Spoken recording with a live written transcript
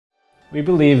We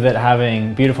believe that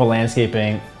having beautiful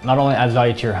landscaping not only adds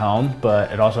value to your home, but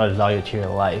it also adds value to your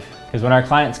life. Because when our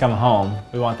clients come home,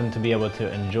 we want them to be able to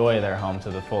enjoy their home to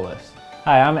the fullest.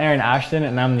 Hi, I'm Aaron Ashton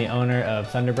and I'm the owner of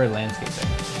Thunderbird Landscaping.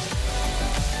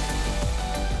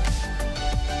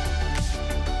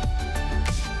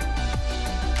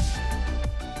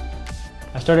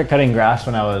 I started cutting grass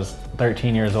when I was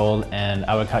 13 years old, and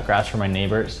I would cut grass for my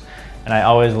neighbors. And I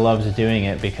always loved doing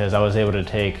it because I was able to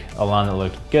take a lawn that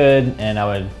looked good and I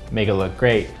would make it look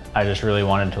great. I just really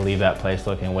wanted to leave that place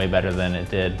looking way better than it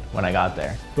did when I got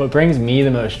there. What brings me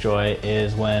the most joy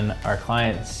is when our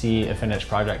clients see a finished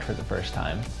project for the first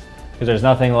time. Because there's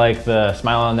nothing like the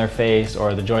smile on their face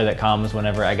or the joy that comes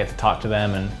whenever I get to talk to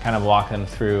them and kind of walk them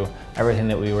through everything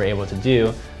that we were able to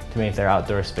do to make their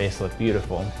outdoor space look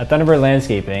beautiful. At Thunderbird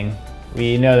Landscaping,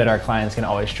 we know that our clients can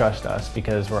always trust us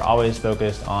because we're always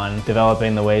focused on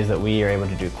developing the ways that we are able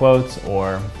to do quotes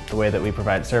or the way that we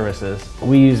provide services.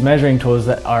 We use measuring tools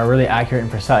that are really accurate and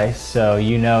precise, so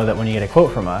you know that when you get a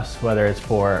quote from us, whether it's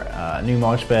for a new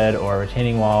mulch bed or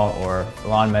retaining wall or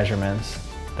lawn measurements,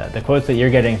 that the quotes that you're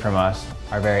getting from us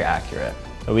are very accurate.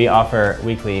 So we offer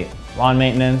weekly lawn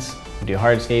maintenance, we do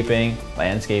hardscaping,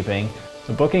 landscaping.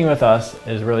 So booking with us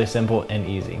is really simple and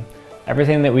easy.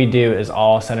 Everything that we do is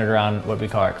all centered around what we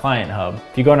call our client hub.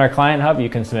 If you go on our client hub, you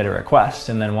can submit a request,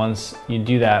 and then once you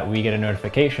do that, we get a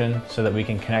notification so that we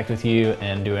can connect with you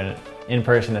and do an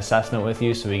in-person assessment with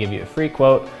you. So we give you a free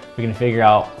quote, we can figure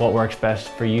out what works best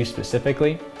for you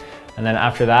specifically. And then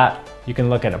after that, you can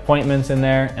look at appointments in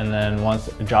there, and then once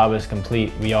the job is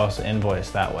complete, we also invoice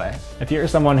that way. If you're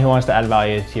someone who wants to add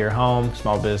value to your home,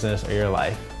 small business, or your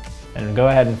life, then go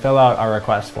ahead and fill out our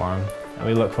request form, and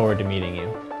we look forward to meeting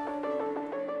you.